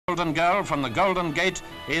Golden girl from the Golden Gate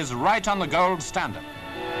is right on the gold standard.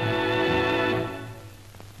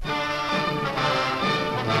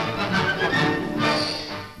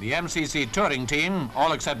 The MCC Touring team,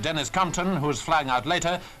 all except Dennis Compton, who's flying out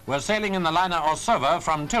later, were sailing in the liner Orsova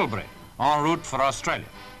from Tilbury, en route for Australia.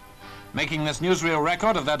 Making this newsreel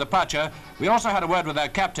record of their departure, we also had a word with their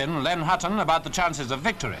captain, Len Hutton, about the chances of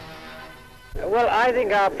victory. Well, I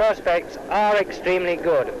think our prospects are extremely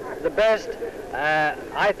good. The best,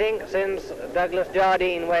 I think, since Douglas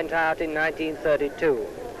Jardine went out in 1932.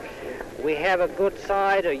 We have a good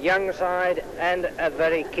side, a young side, and a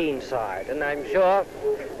very keen side. And I'm sure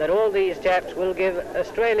that all these chaps will give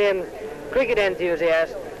Australian cricket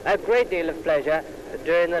enthusiasts a great deal of pleasure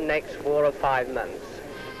during the next 4 or 5 months.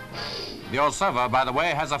 The Orsova, by the way,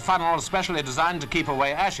 has a funnel specially designed to keep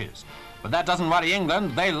away ashes. But that doesn't worry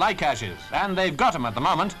England. They like ashes, and they've got them at the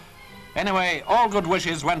moment. Anyway, all good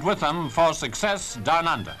wishes went with them for success down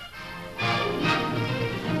under.